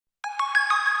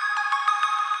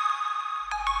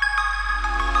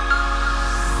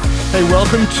Hey,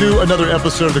 welcome to another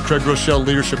episode of the Craig Groeschel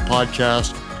Leadership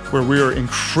Podcast, where we are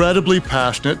incredibly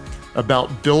passionate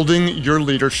about building your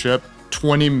leadership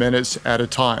 20 minutes at a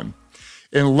time.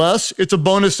 Unless it's a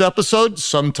bonus episode,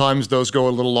 sometimes those go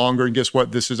a little longer, and guess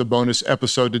what? This is a bonus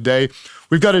episode today.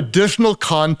 We've got additional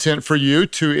content for you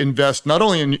to invest not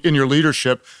only in your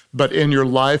leadership, but in your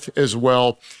life as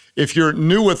well. If you're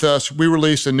new with us, we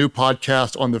release a new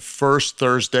podcast on the first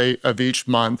Thursday of each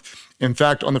month. In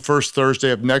fact, on the first Thursday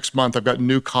of next month, I've got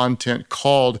new content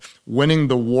called Winning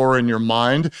the War in Your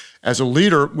Mind. As a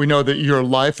leader, we know that your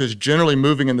life is generally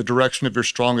moving in the direction of your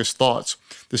strongest thoughts.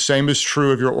 The same is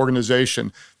true of your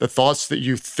organization. The thoughts that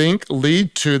you think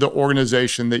lead to the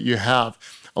organization that you have.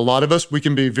 A lot of us, we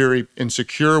can be very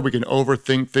insecure. We can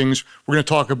overthink things. We're going to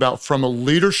talk about, from a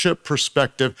leadership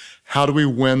perspective, how do we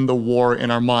win the war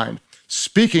in our mind?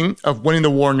 Speaking of winning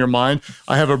the war in your mind,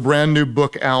 I have a brand new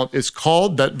book out. It's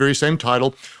called, that very same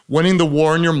title, Winning the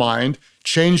War in Your Mind,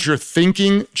 Change Your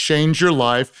Thinking, Change Your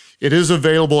Life. It is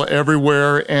available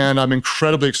everywhere, and I'm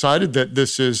incredibly excited that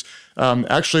this is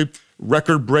actually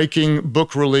record-breaking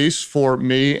book release for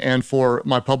me and for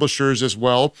my publishers as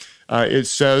well. It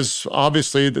says,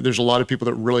 obviously, that there's a lot of people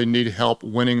that really need help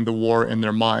winning the war in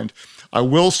their mind. I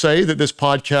will say that this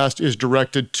podcast is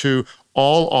directed to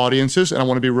all audiences, and I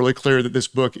want to be really clear that this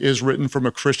book is written from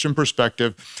a Christian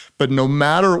perspective. But no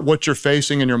matter what you're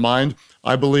facing in your mind,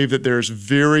 I believe that there's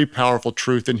very powerful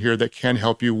truth in here that can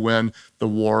help you win the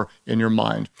war in your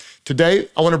mind. Today,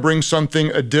 I want to bring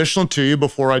something additional to you.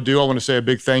 Before I do, I want to say a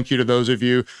big thank you to those of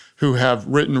you who have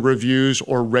written reviews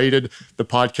or rated the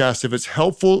podcast. If it's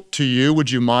helpful to you,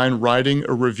 would you mind writing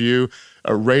a review,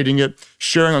 rating it,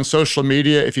 sharing on social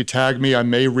media? If you tag me, I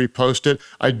may repost it.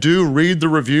 I do read the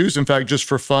reviews. In fact, just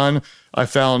for fun, I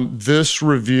found this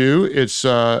review. It's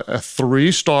a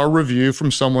 3-star review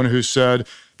from someone who said,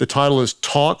 the title is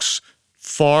Talks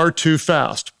Far Too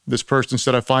Fast. This person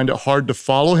said, I find it hard to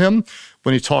follow him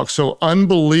when he talks so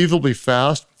unbelievably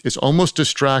fast. It's almost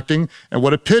distracting, and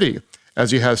what a pity,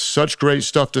 as he has such great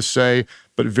stuff to say,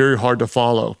 but very hard to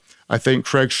follow. I think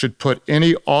Craig should put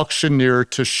any auctioneer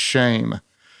to shame.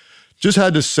 Just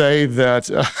had to say that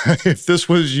if this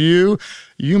was you,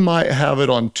 you might have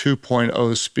it on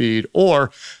 2.0 speed.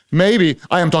 Or maybe,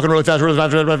 I am talking really fast.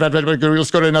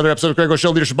 Let's go to another episode of Craig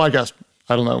Groeschel Leadership Podcast.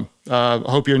 I don't know. I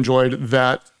hope you enjoyed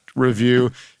that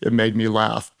review. It made me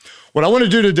laugh. What I want to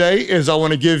do today is I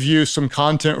want to give you some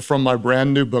content from my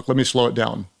brand new book. Let me slow it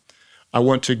down. I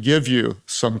want to give you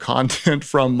some content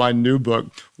from my new book,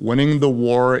 Winning the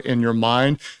War in Your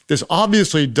Mind. This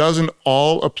obviously doesn't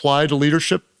all apply to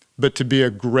leadership, but to be a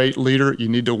great leader, you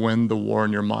need to win the war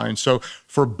in your mind. So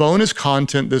for bonus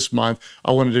content this month,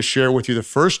 I wanted to share with you the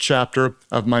first chapter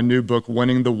of my new book,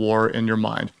 Winning the War in Your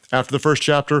Mind. After the first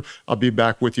chapter, I'll be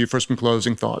back with you for some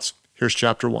closing thoughts. Here's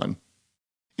chapter 1.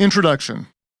 Introduction.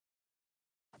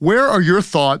 Where are your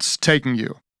thoughts taking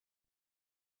you?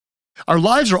 Our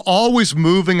lives are always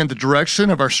moving in the direction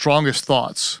of our strongest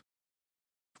thoughts.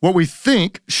 What we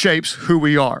think shapes who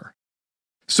we are.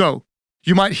 So,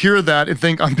 you might hear that and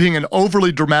think I'm being an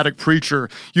overly dramatic preacher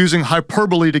using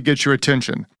hyperbole to get your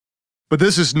attention. But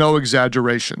this is no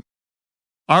exaggeration.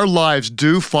 Our lives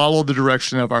do follow the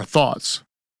direction of our thoughts.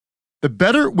 The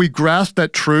better we grasp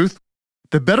that truth,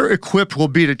 the better equipped we'll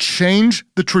be to change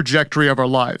the trajectory of our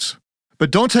lives.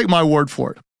 But don't take my word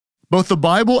for it. Both the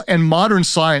Bible and modern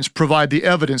science provide the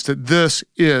evidence that this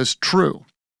is true.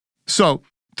 So,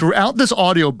 throughout this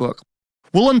audiobook,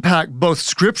 we'll unpack both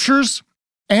scriptures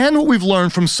and what we've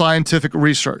learned from scientific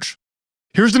research.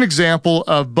 Here's an example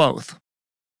of both.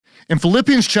 In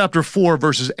Philippians chapter 4,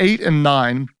 verses 8 and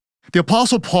 9, the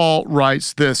Apostle Paul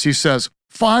writes this. He says,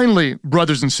 "Finally,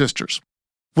 brothers and sisters,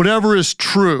 whatever is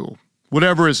true,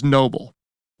 whatever is noble,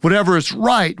 whatever is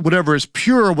right, whatever is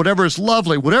pure, whatever is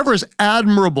lovely, whatever is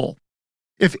admirable,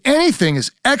 if anything is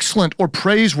excellent or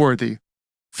praiseworthy,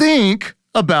 think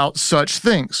about such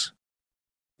things.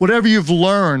 Whatever you've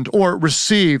learned or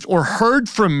received or heard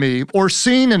from me or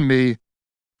seen in me,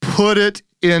 put it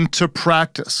into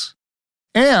practice,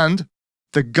 and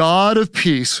the God of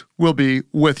peace will be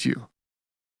with you."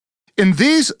 In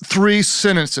these 3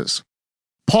 sentences,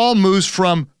 Paul moves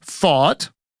from thought,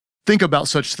 think about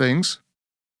such things,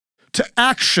 to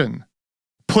action,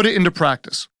 put it into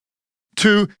practice,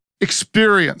 to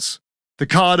experience, the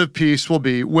God of peace will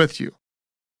be with you.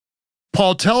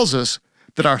 Paul tells us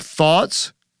that our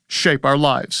thoughts shape our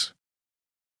lives.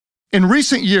 In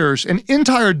recent years, an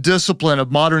entire discipline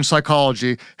of modern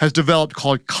psychology has developed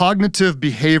called cognitive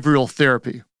behavioral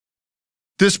therapy.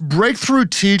 This breakthrough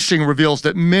teaching reveals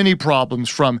that many problems,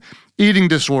 from eating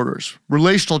disorders,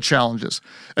 relational challenges,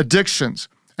 addictions,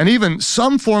 and even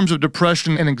some forms of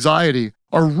depression and anxiety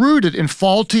are rooted in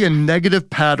faulty and negative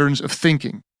patterns of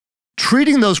thinking.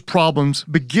 Treating those problems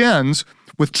begins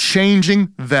with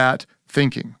changing that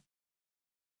thinking.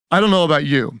 I don't know about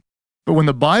you, but when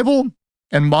the Bible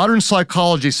and modern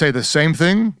psychology say the same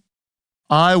thing,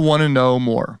 I want to know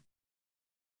more.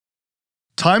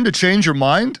 Time to change your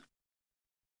mind?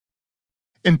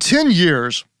 In 10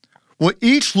 years, we'll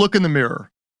each look in the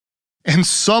mirror, and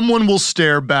someone will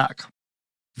stare back.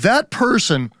 That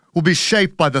person will be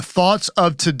shaped by the thoughts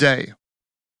of today.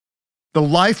 The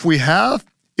life we have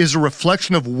is a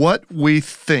reflection of what we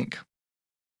think.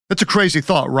 That's a crazy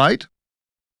thought, right?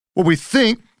 What we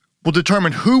think will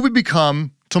determine who we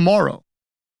become tomorrow.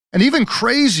 And even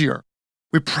crazier,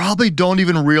 we probably don't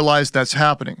even realize that's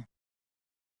happening.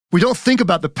 We don't think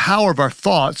about the power of our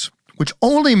thoughts, which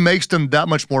only makes them that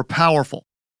much more powerful.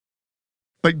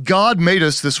 But God made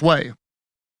us this way.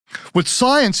 What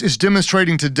science is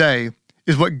demonstrating today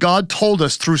is what God told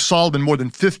us through Solomon more than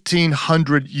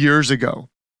 1,500 years ago.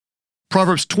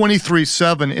 Proverbs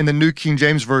 23:7 in the New King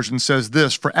James Version says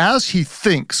this, "For as he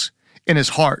thinks in his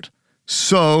heart,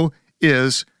 so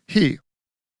is he."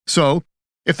 So,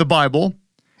 if the Bible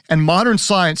and modern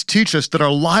science teach us that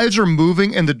our lives are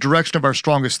moving in the direction of our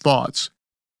strongest thoughts,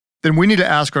 then we need to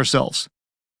ask ourselves,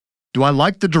 do I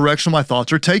like the direction my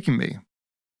thoughts are taking me?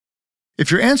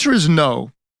 If your answer is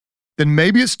no, then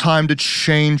maybe it's time to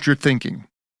change your thinking.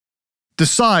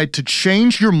 Decide to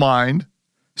change your mind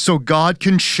so God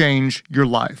can change your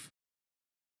life.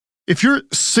 If you're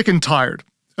sick and tired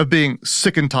of being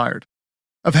sick and tired,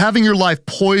 of having your life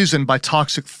poisoned by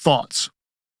toxic thoughts,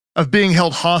 of being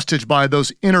held hostage by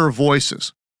those inner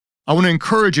voices, I want to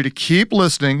encourage you to keep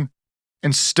listening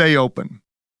and stay open.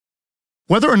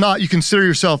 Whether or not you consider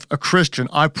yourself a Christian,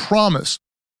 I promise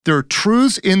there are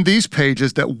truths in these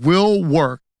pages that will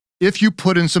work if you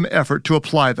put in some effort to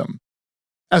apply them.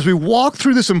 As we walk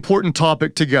through this important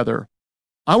topic together,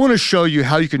 I want to show you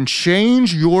how you can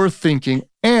change your thinking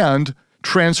and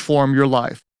transform your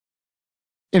life.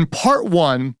 In part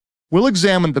 1, we'll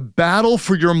examine the battle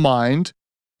for your mind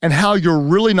and how you're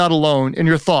really not alone in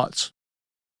your thoughts.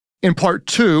 In part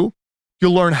 2,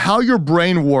 you'll learn how your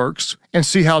brain works and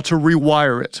see how to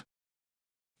rewire it.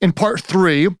 In part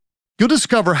 3, you'll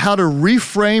discover how to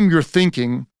reframe your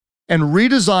thinking and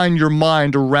redesign your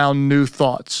mind around new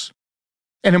thoughts.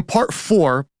 And in part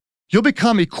 4, you'll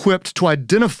become equipped to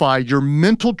identify your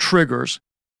mental triggers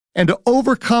and to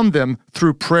overcome them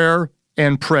through prayer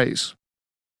and praise.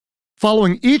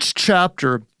 Following each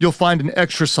chapter, you'll find an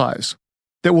exercise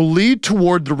that will lead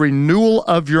toward the renewal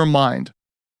of your mind.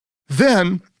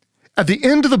 Then, at the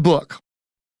end of the book,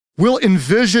 we'll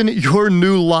envision your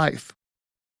new life.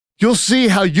 You'll see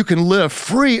how you can live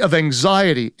free of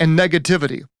anxiety and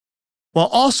negativity, while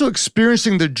also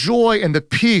experiencing the joy and the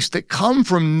peace that come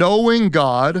from knowing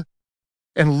God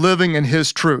and living in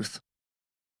His truth.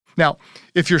 Now,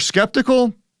 if you're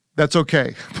skeptical, that's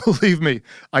okay. Believe me,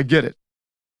 I get it.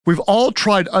 We've all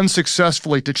tried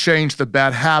unsuccessfully to change the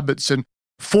bad habits and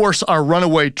force our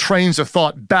runaway trains of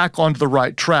thought back onto the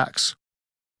right tracks.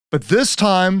 But this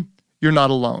time, you're not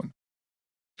alone.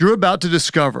 You're about to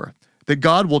discover that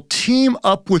God will team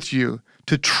up with you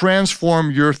to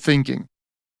transform your thinking.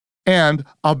 And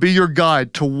I'll be your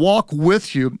guide to walk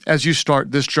with you as you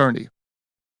start this journey.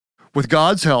 With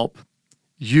God's help,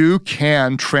 you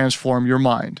can transform your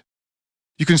mind.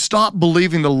 You can stop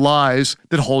believing the lies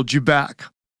that hold you back.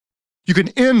 You can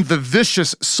end the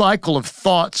vicious cycle of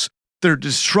thoughts that are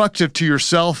destructive to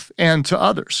yourself and to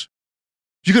others.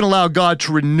 You can allow God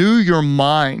to renew your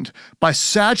mind by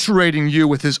saturating you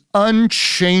with His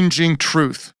unchanging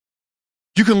truth.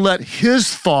 You can let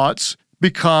His thoughts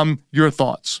become your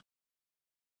thoughts.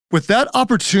 With that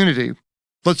opportunity,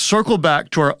 let's circle back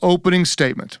to our opening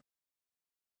statement.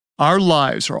 Our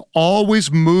lives are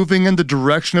always moving in the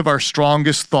direction of our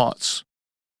strongest thoughts.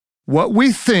 What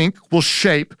we think will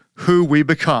shape who we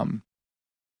become.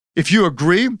 If you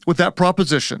agree with that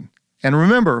proposition, and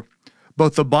remember,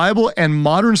 both the Bible and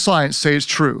modern science say it's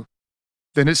true,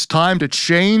 then it's time to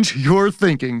change your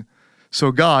thinking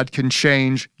so God can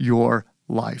change your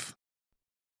life.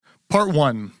 Part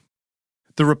 1,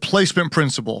 the replacement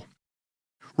principle.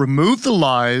 Remove the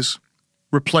lies,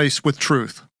 replace with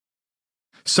truth.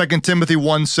 2 Timothy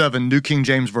 1:7, New King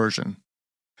James Version.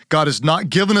 God has not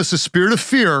given us a spirit of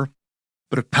fear,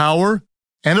 but of power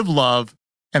and of love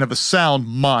and of a sound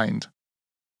mind.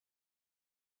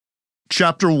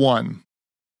 Chapter 1,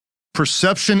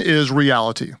 Perception is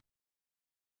Reality.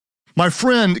 My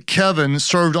friend Kevin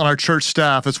served on our church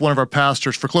staff as one of our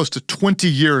pastors for close to 20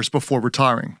 years before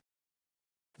retiring.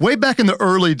 Way back in the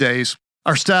early days,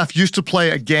 Our staff used to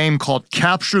play a game called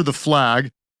Capture the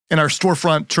Flag in our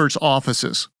storefront church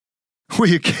offices.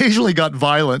 We occasionally got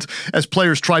violent as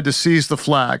players tried to seize the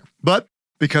flag, but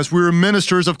because we were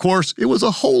ministers, of course, it was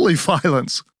a holy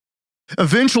violence.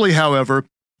 Eventually, however,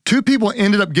 2 people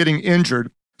ended up getting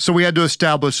injured, so we had to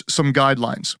establish some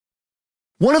guidelines.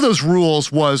 One of those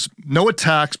rules was no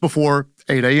attacks before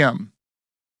 8 a.m.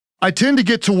 I tend to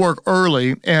get to work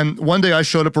early, and one day I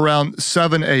showed up around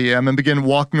 7 a.m. and began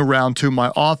walking around to my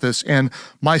office, and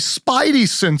my spidey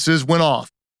senses went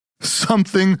off.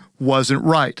 Something wasn't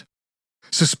right.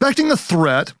 Suspecting a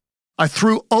threat, I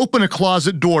threw open a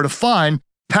closet door to find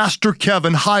Pastor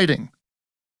Kevin hiding.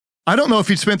 I don't know if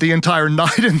he'd spent the entire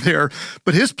night in there,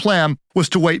 but his plan was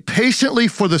to wait patiently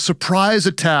for the surprise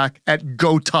attack at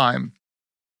go time.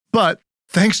 But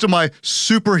thanks to my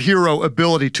superhero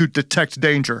ability to detect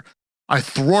danger, I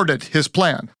thwarted his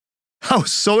plan. I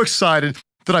was so excited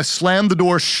that I slammed the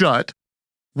door shut,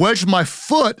 wedged my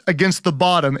foot against the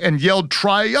bottom, and yelled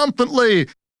triumphantly,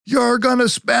 "You're gonna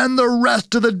spend the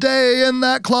rest of the day in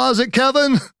that closet,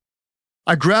 Kevin!"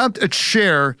 I grabbed a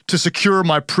chair to secure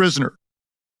my prisoner.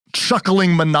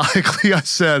 Chuckling maniacally, I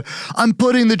said, "I'm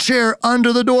putting the chair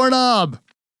under the doorknob."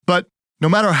 But no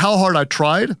matter how hard I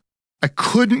tried, I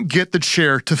couldn't get the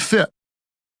chair to fit.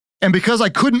 And because I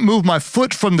couldn't move my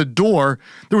foot from the door,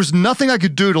 there was nothing I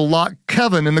could do to lock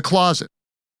Kevin in the closet.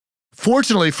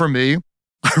 Fortunately for me,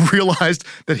 I realized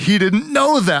that he didn't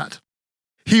know that.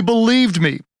 He believed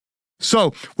me.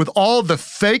 So, with all the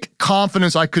fake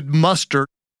confidence I could muster,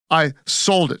 I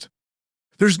sold it.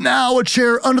 "There's now a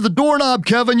chair under the doorknob,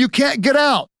 Kevin. You can't get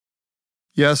out."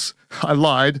 Yes, I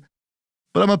lied,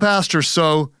 but I'm a pastor,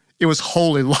 so it was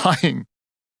wholly lying.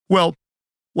 Well,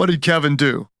 what did Kevin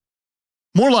do?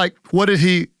 More like, what did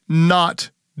he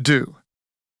not do?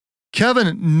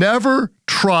 Kevin never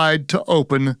tried to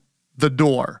open the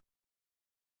door.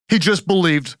 He just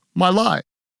believed my lie.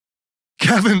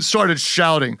 Kevin started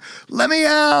shouting, "Let me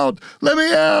out! Let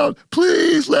me out!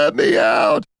 Please let me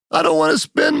out! I don't want to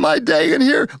spend my day in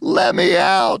here! Let me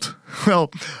out!"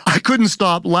 Well, I couldn't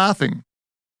stop laughing.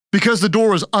 Because the door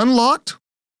was unlocked,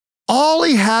 all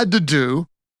he had to do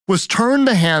was turn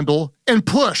the handle and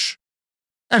push,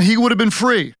 and he would have been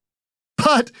free.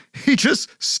 But he just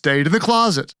stayed in the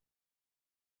closet.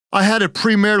 I had a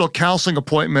premarital counseling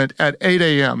appointment at 8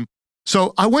 a.m.,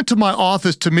 so I went to my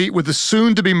office to meet with the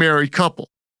soon-to-be-married couple.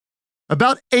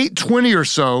 About 8:20 or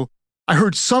so, I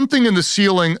heard something in the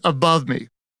ceiling above me.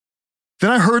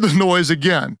 Then I heard the noise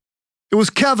again. It was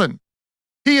Kevin.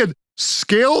 He had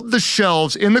scaled the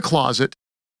shelves in the closet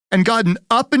and gotten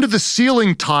up into the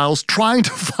ceiling tiles trying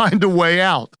to find a way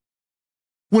out.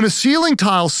 When a ceiling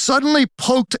tile suddenly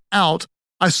poked out,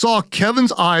 I saw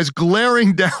Kevin's eyes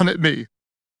glaring down at me.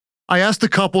 I asked the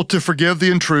couple to forgive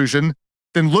the intrusion,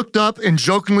 then looked up and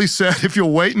jokingly said, "If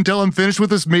you'll wait until I'm finished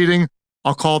with this meeting,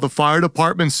 I'll call the fire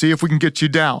department and see if we can get you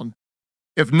down.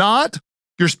 If not,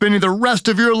 you're spending the rest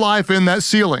of your life in that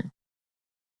ceiling."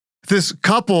 This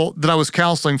couple that I was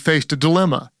counseling faced a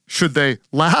dilemma. Should they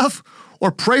laugh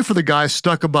or pray for the guy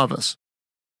stuck above us?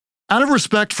 Out of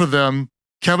respect for them,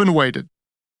 Kevin waited.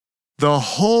 The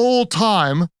whole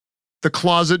time, the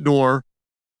closet door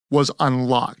was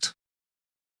unlocked.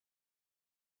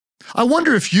 I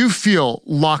wonder if you feel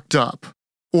locked up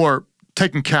or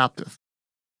taken captive.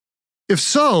 If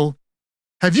so,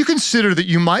 have you considered that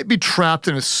you might be trapped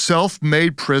in a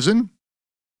self-made prison?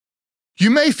 You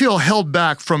may feel held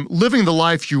back from living the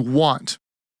life you want,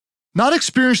 not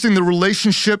experiencing the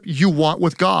relationship you want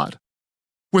with God,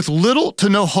 with little to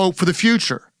no hope for the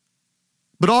future.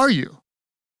 But are you?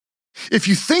 If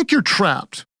you think you're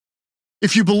trapped,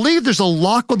 if you believe there's a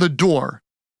lock on the door,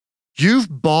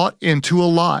 you've bought into a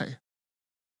lie.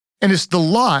 And it's the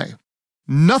lie,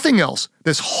 nothing else,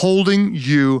 that's holding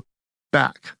you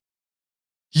back.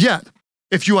 Yet,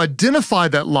 if you identify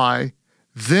that lie,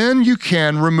 then you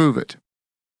can remove it.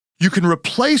 You can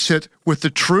replace it with the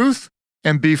truth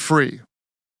and be free.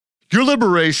 Your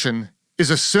liberation is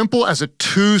as simple as a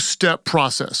 2-step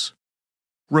process.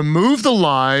 Remove the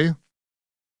lie,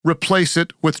 replace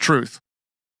it with truth.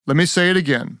 Let me say it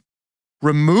again.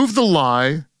 Remove the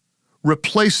lie,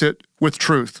 replace it with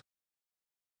truth.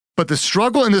 But the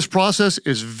struggle in this process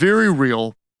is very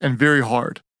real and very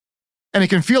hard. And it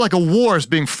can feel like a war is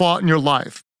being fought in your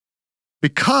life,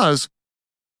 because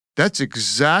that's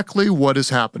exactly what is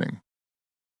happening.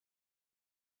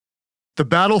 The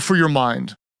battle for your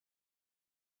mind.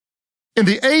 In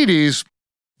the 80s,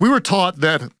 we were taught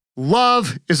that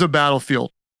love is a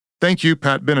battlefield. Thank you,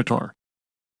 Pat Benatar.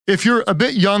 If you're a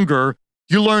bit younger,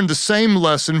 you learned the same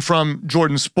lesson from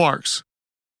Jordan Sparks.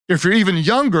 If you're even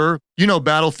younger, you know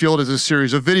Battlefield is a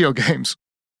series of video games.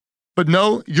 But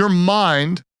no, your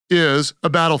mind is a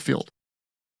battlefield.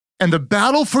 And the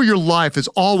battle for your life is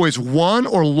always won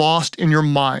or lost in your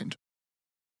mind.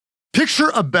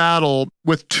 Picture a battle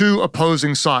with two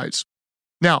opposing sides.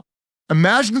 Now,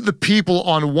 imagine that the people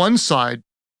on one side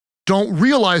don't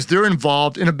realize they're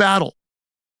involved in a battle.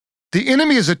 The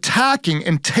enemy is attacking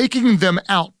and taking them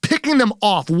out, picking them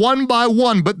off one by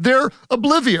one, but they're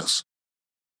oblivious.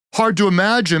 Hard to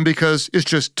imagine because it's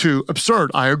just too absurd,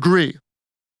 I agree.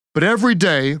 But every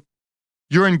day,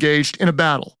 you're engaged in a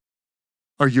battle.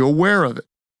 Are you aware of it?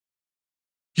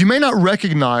 You may not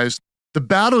recognize the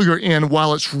battle you're in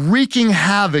while it's wreaking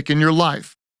havoc in your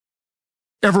life.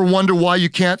 Ever wonder why you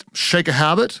can't shake a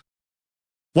habit?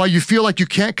 Why you feel like you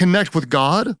can't connect with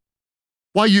God?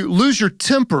 Why you lose your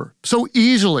temper so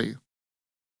easily?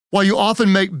 Why you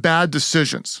often make bad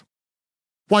decisions?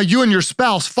 Why you and your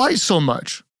spouse fight so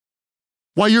much?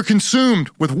 Why you're consumed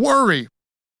with worry,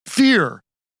 fear,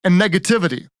 and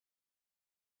negativity?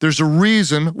 There's a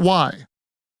reason why.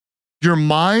 Your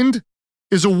mind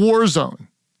is a war zone,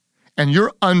 and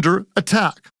you're under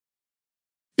attack.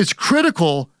 It's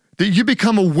critical that you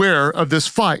become aware of this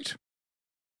fight.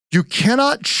 You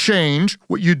cannot change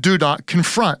what you do not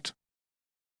confront.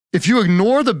 If you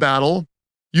ignore the battle,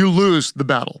 you lose the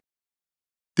battle.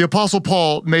 The Apostle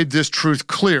Paul made this truth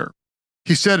clear.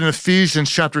 He said in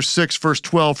Ephesians chapter 6, verse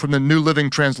 12 from the New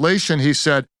Living Translation, he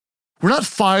said, "We're not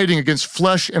fighting against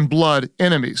flesh and blood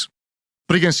enemies,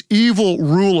 but against evil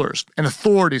rulers and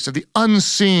authorities of the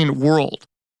unseen world,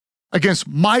 against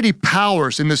mighty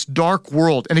powers in this dark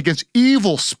world, and against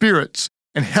evil spirits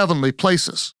in heavenly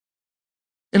places."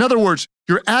 In other words,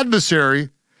 your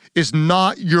adversary is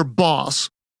not your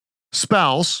boss,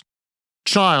 spouse,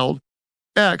 child,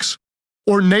 ex,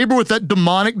 or neighbor with that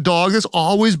demonic dog that's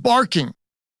always barking.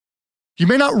 You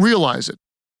may not realize it,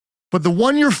 but the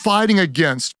one you're fighting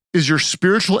against is your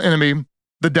spiritual enemy,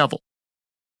 the devil.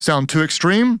 Sound too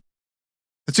extreme?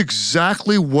 That's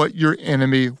exactly what your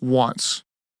enemy wants.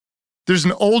 There's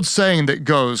an old saying that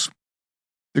goes,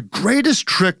 "The greatest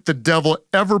trick the devil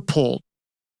ever pulled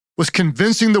was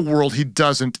convincing the world he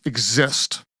doesn't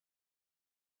exist."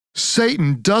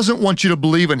 Satan doesn't want you to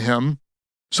believe in him,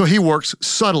 so he works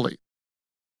subtly.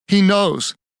 He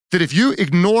knows that if you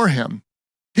ignore him,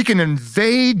 he can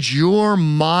invade your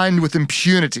mind with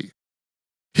impunity.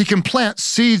 He can plant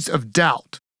seeds of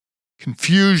doubt,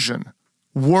 confusion,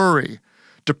 worry,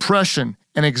 depression,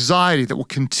 and anxiety that will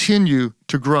continue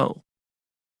to grow.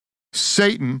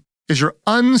 Satan is your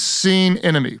unseen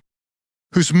enemy,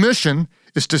 whose mission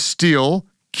is to steal,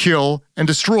 kill, and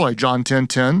destroy, John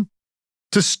 10:10,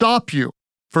 to stop you,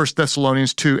 1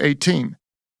 Thessalonians 2:18,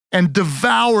 and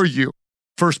devour you,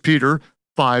 1 Peter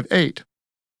 5:8.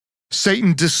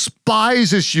 Satan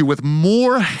despises you with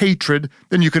more hatred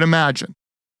than you can imagine.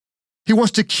 He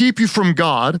wants to keep you from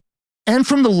God and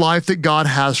from the life that God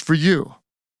has for you.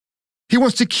 He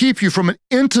wants to keep you from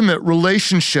intimate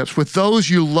relationships with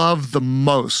those you love the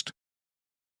most.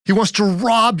 He wants to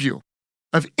rob you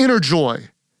of inner joy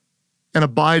and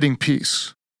abiding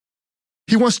peace.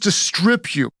 He wants to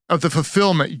strip you of the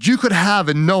fulfillment you could have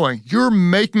in knowing you're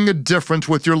making a difference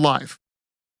with your life.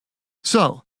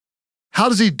 So, how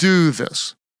does he do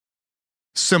this?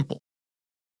 Simple.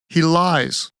 He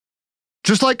lies.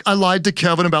 Just like I lied to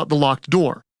Kevin about the locked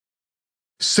door.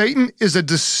 Satan is a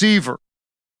deceiver,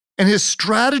 and his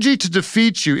strategy to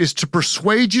defeat you is to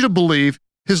persuade you to believe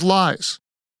his lies.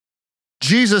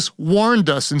 Jesus warned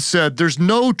us and said there's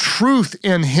no truth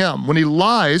in him. When he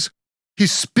lies, he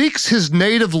speaks his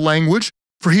native language,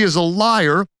 for he is a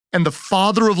liar and the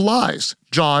father of lies,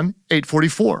 John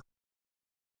 8:44.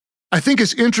 I think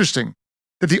it's interesting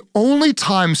that the only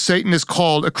time Satan is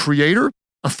called a creator,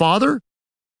 a father,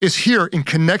 is here in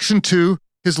connection to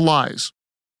his lies.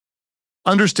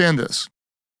 Understand this.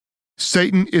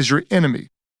 Satan is your enemy.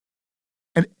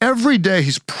 And every day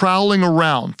he's prowling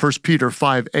around, 1 Peter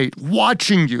 5:8,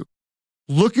 watching you,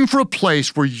 looking for a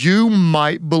place where you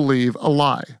might believe a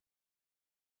lie.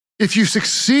 If you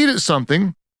succeed at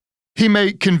something, he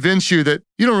may convince you that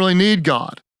you don't really need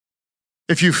God.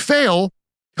 If you fail,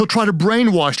 he'll try to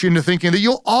brainwash you into thinking that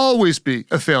you'll always be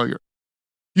a failure.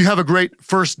 You have a great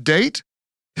first date,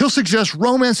 he'll suggest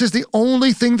romance is the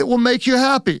only thing that will make you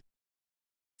happy.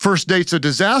 First date's a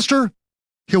disaster,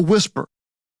 he'll whisper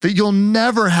that you'll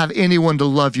never have anyone to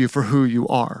love you for who you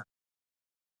are.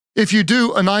 If you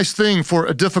do a nice thing for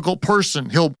a difficult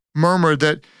person, he'll murmur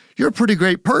that you're a pretty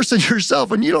great person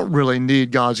yourself and you don't really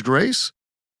need God's grace.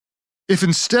 If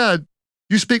instead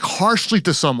you speak harshly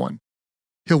to someone,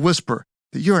 he'll whisper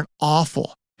that you're an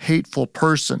awful, hateful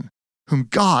person whom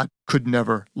God could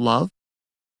never love.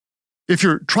 If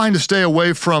you're trying to stay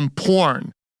away from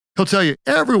porn, he'll tell you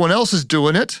everyone else is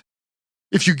doing it.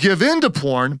 If you give in to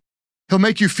porn, he'll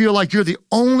make you feel like you're the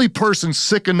only person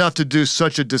sick enough to do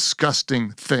such a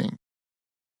disgusting thing.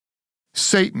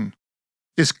 Satan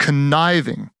is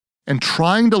conniving and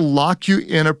trying to lock you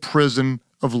in a prison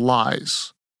of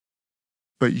lies.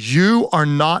 But you are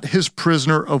not his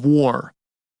prisoner of war,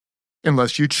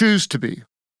 unless you choose to be.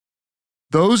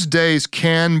 Those days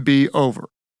can be over,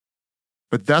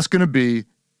 but that's going to be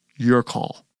your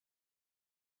call.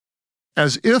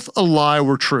 As if a lie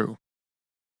were true.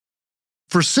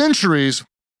 For centuries,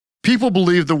 people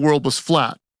believed the world was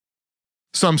flat.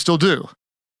 Some still do.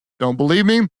 Don't believe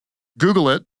me? Google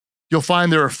it. You'll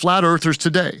find there are flat earthers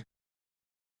today.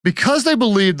 Because they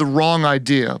believed the wrong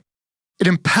idea, it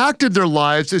impacted their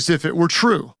lives as if it were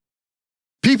true.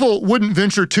 People wouldn't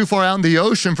venture too far out in the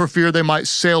ocean for fear they might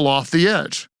sail off the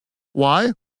edge.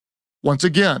 Why? Once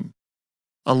again,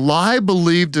 a lie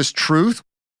believed as truth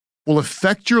will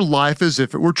affect your life as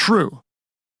if it were true.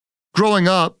 Growing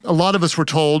up, a lot of us were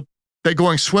told that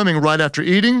going swimming right after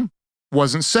eating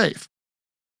wasn't safe.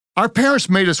 Our parents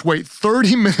made us wait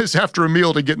 30 minutes after a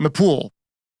meal to get in the pool.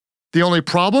 The only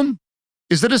problem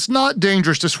is that it's not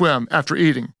dangerous to swim after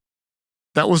eating.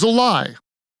 That was a lie.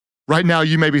 Right now,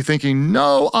 you may be thinking,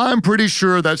 no, I'm pretty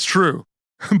sure that's true.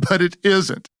 But it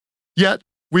isn't. Yet,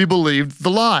 we believed the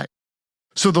lie.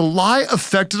 So the lie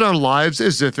affected our lives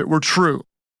as if it were true.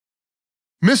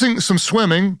 Missing some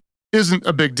swimming isn't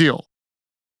a big deal.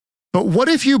 But what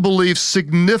if you believe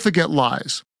significant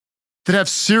lies that have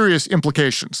serious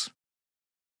implications?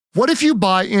 What if you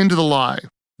buy into the lie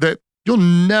that you'll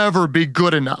never be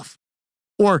good enough,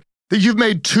 or that you've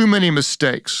made too many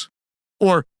mistakes,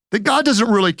 or that God doesn't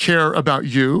really care about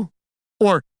you,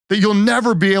 or that you'll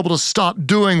never be able to stop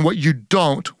doing what you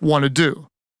don't want to do?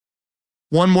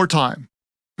 One more time,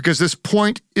 because this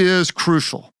point is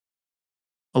crucial.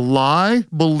 A lie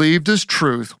believed as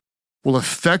truth will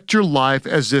affect your life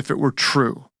as if it were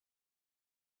true.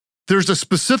 There's a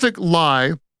specific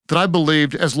lie that I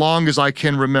believed as long as I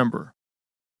can remember.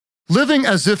 Living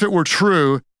as if it were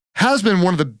true has been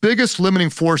one of the biggest limiting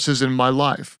forces in my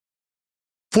life.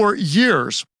 For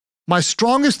years, my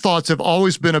strongest thoughts have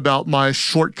always been about my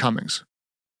shortcomings.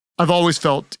 I've always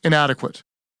felt inadequate.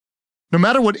 No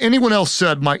matter what anyone else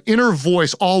said, my inner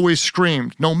voice always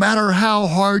screamed, no matter how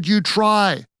hard you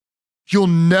try, you'll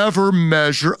never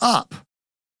measure up.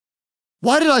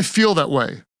 Why did I feel that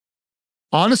way?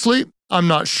 Honestly, I'm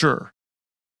not sure.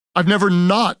 I've never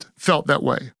not felt that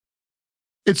way.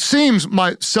 It seems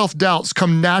my self-doubts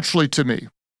come naturally to me.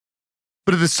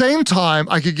 But at the same time,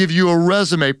 I could give you a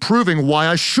resume proving why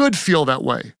I should feel that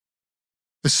way.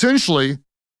 Essentially,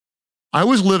 I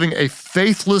was living a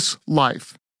faithless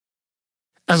life.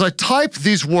 As I type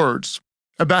these words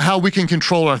about how we can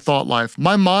control our thought life,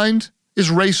 my mind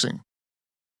is racing.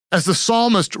 As the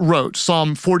psalmist wrote,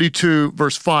 Psalm 42,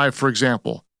 verse 5, for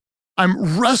example,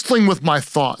 I'm wrestling with my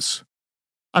thoughts.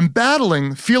 I'm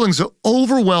battling feelings of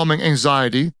overwhelming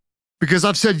anxiety because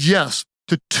I've said yes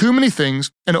to too many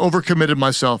things and overcommitted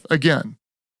myself again.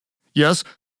 Yes,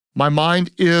 my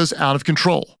mind is out of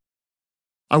control.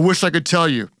 I wish I could tell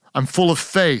you I'm full of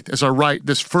faith as I write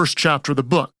this first chapter of the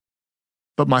book,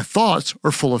 but my thoughts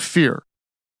are full of fear.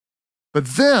 But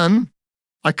then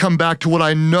I come back to what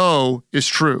I know is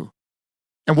true.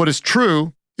 And what is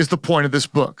true is the point of this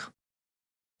book.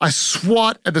 I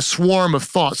swat at the swarm of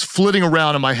thoughts flitting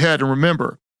around in my head and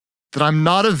remember that I'm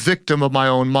not a victim of my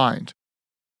own mind.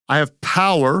 I have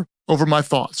power over my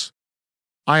thoughts.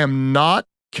 I am not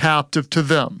captive to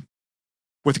them.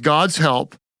 With God's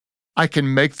help, I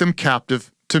can make them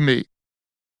captive to me.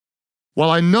 While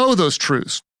I know those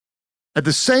truths, at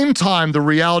the same time, the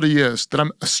reality is that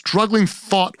I'm a struggling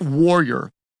thought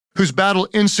warrior who's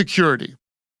battled insecurity,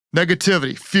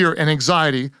 negativity, fear, and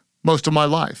anxiety most of my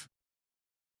life.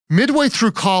 Midway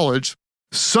through college,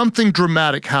 something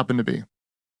dramatic happened to me.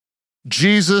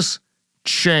 Jesus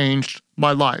changed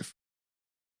my life.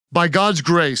 By God's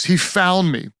grace, He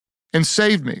found me and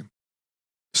saved me.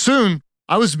 Soon,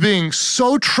 I was being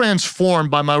so transformed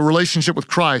by my relationship with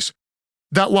Christ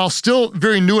that while still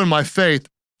very new in my faith,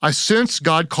 I sensed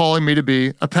God calling me to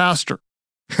be a pastor.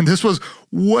 And this was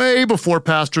way before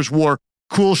pastors wore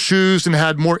cool shoes and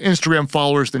had more Instagram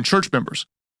followers than church members.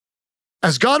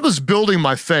 As God was building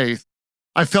my faith,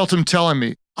 I felt Him telling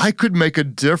me I could make a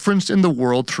difference in the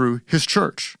world through His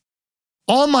church.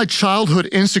 All my childhood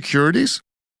insecurities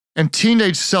and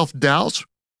teenage self-doubts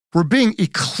were being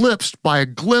eclipsed by a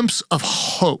glimpse of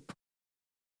hope.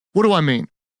 What do I mean?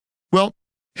 Well,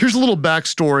 here's a little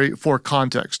backstory for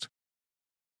context.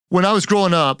 When I was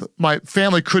growing up, my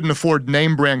family couldn't afford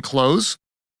name brand clothes.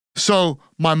 So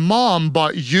my mom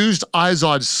bought used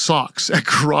Izod socks at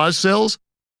garage sales,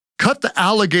 cut the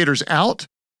alligators out,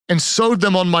 and sewed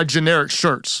them on my generic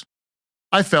shirts.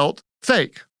 I felt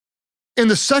fake. In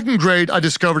the second grade, I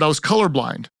discovered I was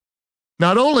colorblind.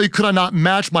 Not only could I not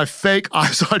match my fake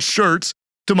Izod shirts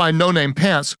to my no-name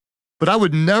pants, but I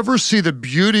would never see the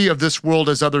beauty of this world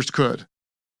as others could.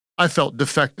 I felt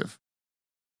defective.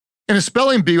 In a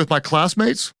spelling bee with my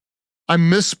classmates, I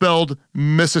misspelled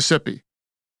Mississippi.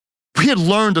 We had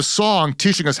learned a song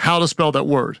teaching us how to spell that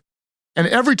word. And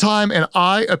every time an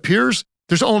I appears,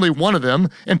 there's only one of them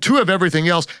and two of everything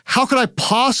else. How could I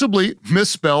possibly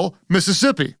misspell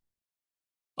Mississippi?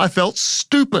 I felt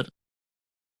stupid.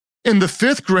 In the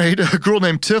 5th grade, a girl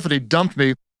named Tiffany dumped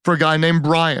me for a guy named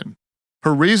Brian.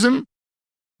 Her reason?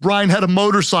 Brian had a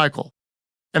motorcycle,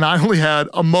 and I only had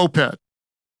a moped.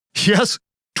 Yes,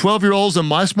 12-year-olds in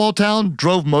my small town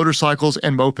drove motorcycles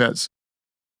and mopeds.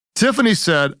 Tiffany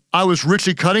said I was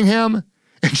Richie Cunningham,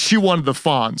 and she wanted the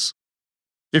Fonz.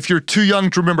 If you're too young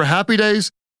to remember Happy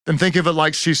Days, then think of it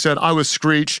like she said I was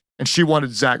Screech, and she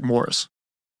wanted Zach Morris.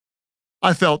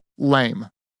 I felt lame.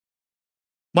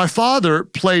 My father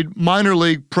played minor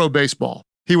league pro baseball.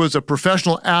 He was a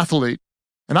professional athlete,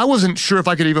 and I wasn't sure if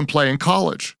I could even play in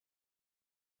college.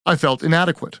 I felt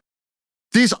inadequate.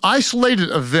 These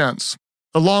isolated events,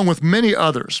 along with many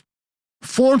others,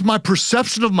 formed my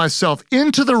perception of myself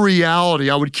into the reality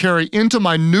I would carry into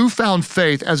my newfound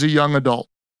faith as a young adult.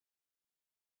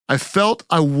 I felt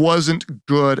I wasn't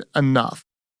good enough.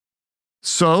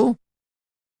 So,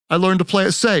 I learned to play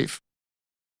it safe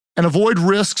and avoid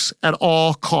risks at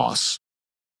all costs.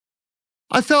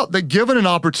 I felt that given an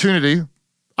opportunity,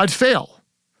 I'd fail.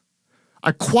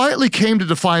 I quietly came to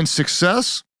define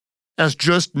success as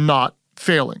just not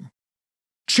failing.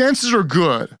 Chances are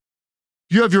good.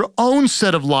 You have your own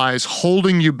set of lies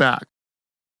holding you back.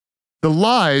 The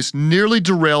lies nearly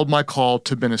derailed my call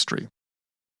to ministry.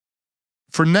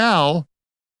 For now,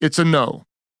 it's a no.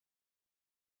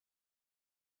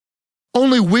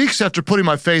 Only weeks after putting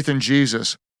my faith in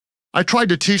Jesus, I tried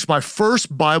to teach my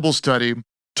first Bible study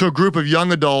to a group of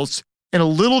young adults in a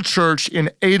little church in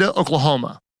Ada,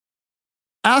 Oklahoma.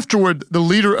 Afterward, the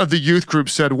leader of the youth group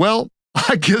said, "Well,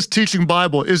 I guess teaching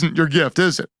Bible isn't your gift,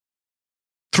 is it?"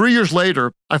 3 years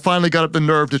later, I finally got up the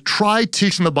nerve to try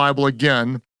teaching the Bible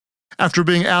again after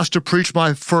being asked to preach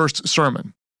my first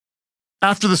sermon.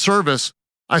 After the service,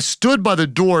 I stood by the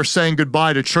door saying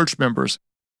goodbye to church members,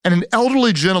 and an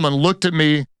elderly gentleman looked at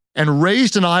me and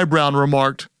raised an eyebrow and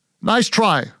remarked, "Nice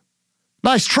try."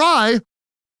 Nice try?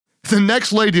 The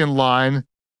next lady in line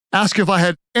asked if I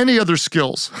had any other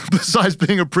skills besides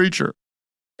being a preacher,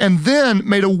 and then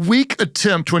made a weak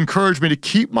attempt to encourage me to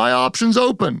keep my options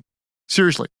open.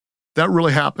 Seriously, that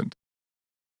really happened.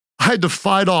 I had to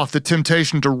fight off the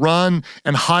temptation to run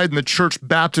and hide in the church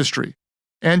baptistry,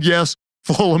 and yes,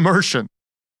 full immersion.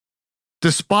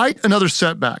 Despite another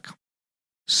setback,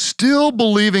 still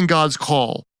believing God's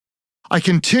call, I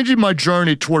continued my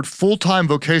journey toward full-time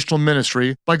vocational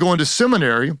ministry by going to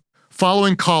seminary,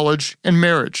 following college, and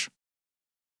marriage.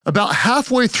 About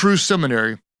halfway through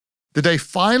seminary, the day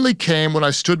finally came when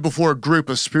I stood before a group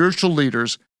of spiritual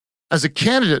leaders as a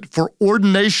candidate for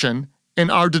ordination in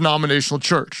our denominational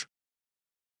church.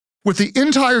 With the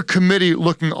entire committee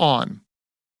looking on,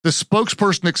 the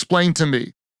spokesperson explained to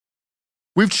me,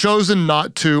 "We've chosen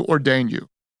not to ordain you.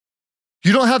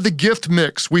 You don't have the gift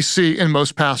mix we see in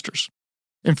most pastors.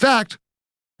 In fact,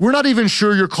 we're not even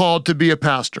sure you're called to be a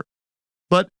pastor,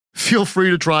 but feel free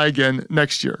to try again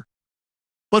next year.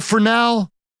 But for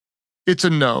now, it's a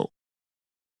no."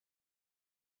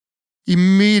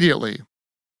 Immediately,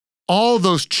 all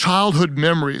those childhood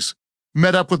memories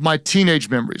met up with my teenage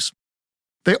memories.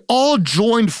 They all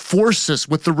joined forces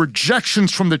with the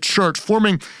rejections from the church,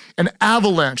 forming an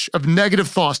avalanche of negative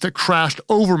thoughts that crashed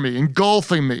over me,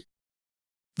 engulfing me.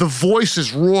 The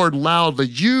voices roared loudly,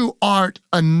 "You aren't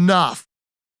enough.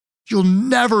 You'll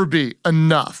never be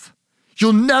enough.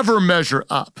 You'll never measure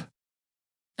up."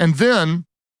 And then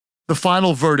the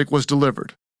final verdict was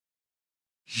delivered.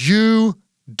 You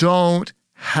don't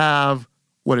have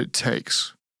what it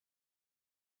takes.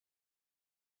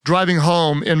 Driving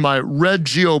home in my red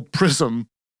Geo Prism,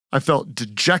 I felt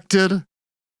dejected,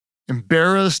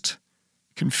 embarrassed,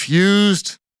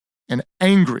 confused, and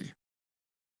angry.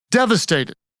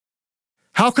 Devastated.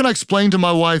 How can I explain to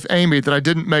my wife, Amy, that I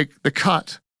didn't make the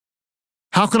cut?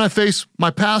 How can I face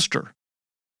my pastor,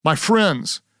 my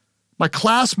friends, my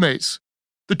classmates,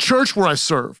 the church where I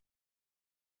serve?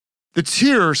 The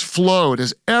tears flowed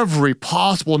as every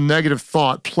possible negative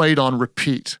thought played on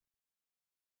repeat.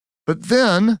 But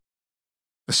then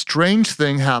a strange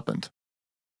thing happened.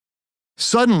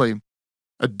 Suddenly,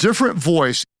 a different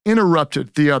voice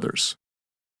interrupted the others.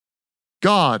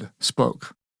 God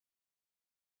spoke.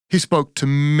 He spoke to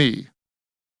me.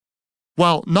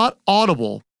 While not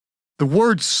audible, the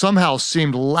words somehow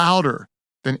seemed louder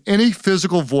than any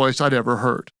physical voice I'd ever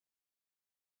heard.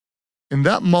 In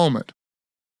that moment,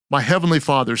 my Heavenly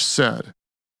Father said,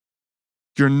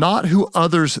 "You're not who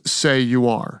others say you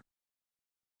are.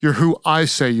 You're who I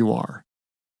say you are.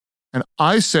 And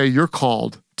I say you're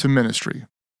called to ministry."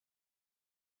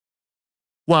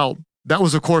 While that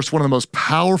was, of course, one of the most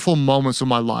powerful moments of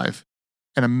my life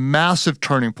and a massive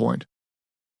turning point,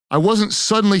 I wasn't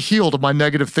suddenly healed of my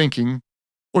negative thinking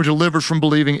or delivered from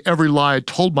believing every lie I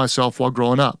told myself while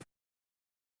growing up.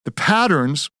 The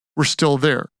patterns were still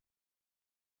there.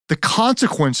 The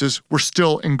consequences were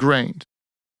still ingrained.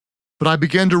 But I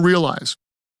began to realize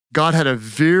God had a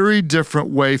very different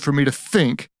way for me to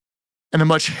think and a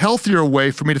much healthier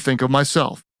way for me to think of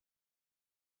myself.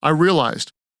 I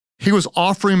realized He was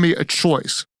offering me a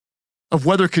choice of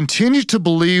whether to continue to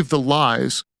believe the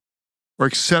lies or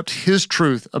accept His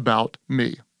truth about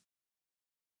me.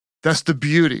 That's the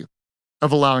beauty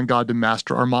of allowing God to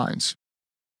master our minds.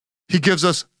 He gives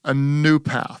us a new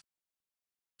path,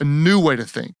 a new way to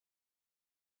think.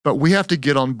 But we have to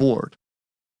get on board,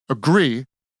 agree,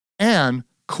 and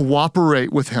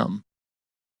cooperate with Him.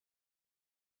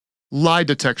 Lie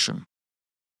detection.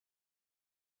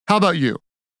 How about you?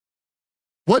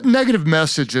 What negative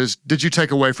messages did you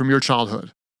take away from your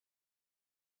childhood?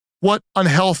 What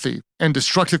unhealthy and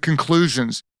destructive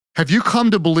conclusions have you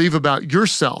come to believe about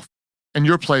yourself and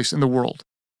your place in the world?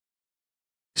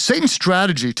 Satan's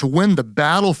strategy to win the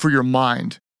battle for your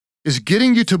mind is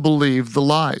getting you to believe the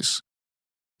lies.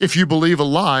 If you believe a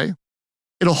lie,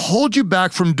 it'll hold you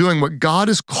back from doing what God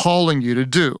is calling you to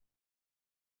do.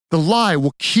 The lie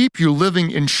will keep you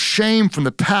living in shame from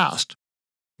the past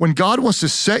when God wants to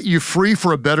set you free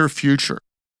for a better future.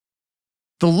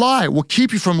 The lie will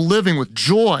keep you from living with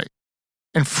joy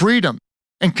and freedom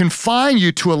and confine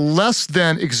you to a less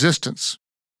than existence.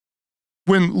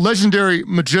 When legendary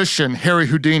magician Harry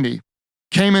Houdini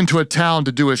came into a town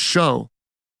to do his show,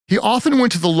 he often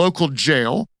went to the local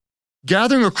jail,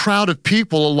 gathering a crowd of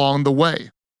people along the way.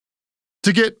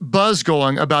 To get buzz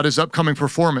going about his upcoming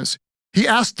performance, he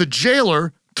asked the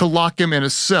jailer to lock him in a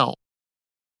cell.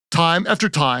 Time after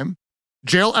time,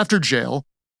 jail after jail,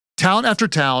 town after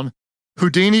town,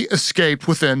 Houdini escaped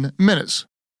within minutes.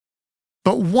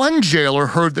 But one jailer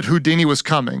heard that Houdini was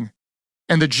coming,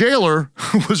 and the jailer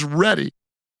was ready.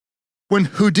 When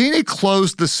Houdini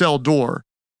closed the cell door,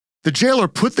 the jailer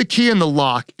put the key in the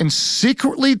lock and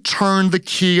secretly turned the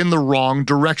key in the wrong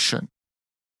direction.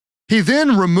 He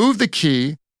then removed the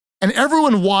key, and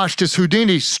everyone watched as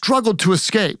Houdini struggled to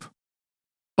escape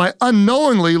by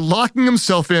unknowingly locking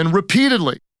himself in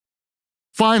repeatedly.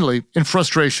 Finally, in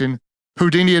frustration,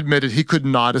 Houdini admitted he could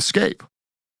not escape.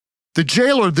 The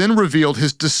jailer then revealed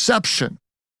his deception.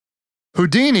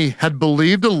 Houdini had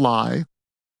believed a lie,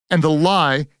 and the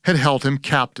lie had held him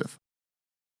captive.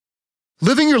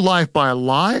 Living your life by a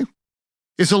lie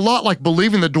is a lot like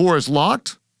believing the door is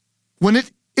locked when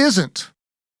it isn't.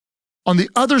 On the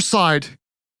other side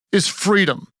is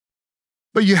freedom.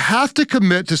 But you have to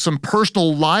commit to some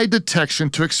personal lie detection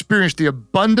to experience the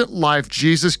abundant life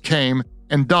Jesus came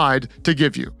and died to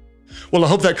give you. Well, I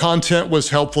hope that content was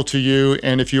helpful to you.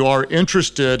 And if you are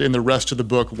interested in the rest of the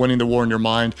book, Winning the War in Your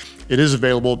Mind, it is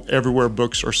available everywhere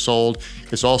books are sold.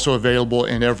 It's also available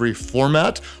in every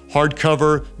format,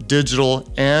 hardcover,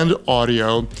 digital, and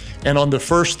audio. And on the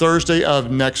first Thursday of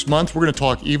next month, we're going to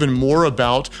talk even more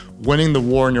about winning the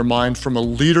war in your mind from a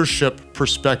leadership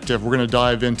perspective. We're going to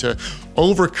dive into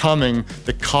overcoming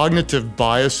the cognitive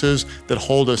biases that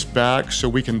hold us back so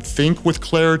we can think with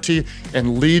clarity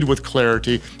and lead with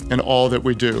clarity in all that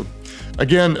we do.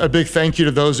 Again, a big thank you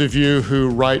to those of you who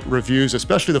write reviews,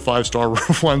 especially the 5-star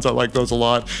ones. I like those a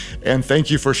lot. And thank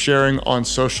you for sharing on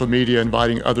social media,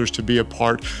 inviting others to be a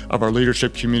part of our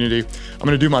leadership community. I'm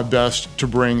going to do my best to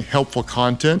bring helpful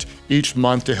content each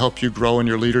month to help you grow in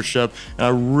your leadership. And I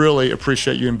really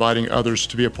appreciate you inviting others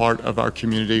to be a part of our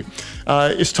community.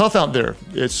 It's tough out there.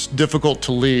 It's difficult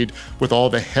to lead with all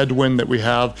the headwind that we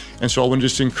have. And so I want to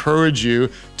just encourage you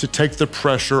to take the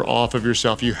pressure off of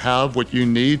yourself. You have what you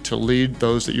need to lead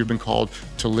those that you've been called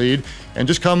to lead, and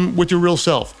just come with your real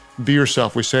self. Be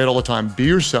yourself. We say it all the time. Be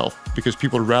yourself, because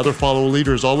people would rather follow a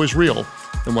leader who's always real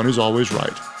than one who's always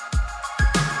right.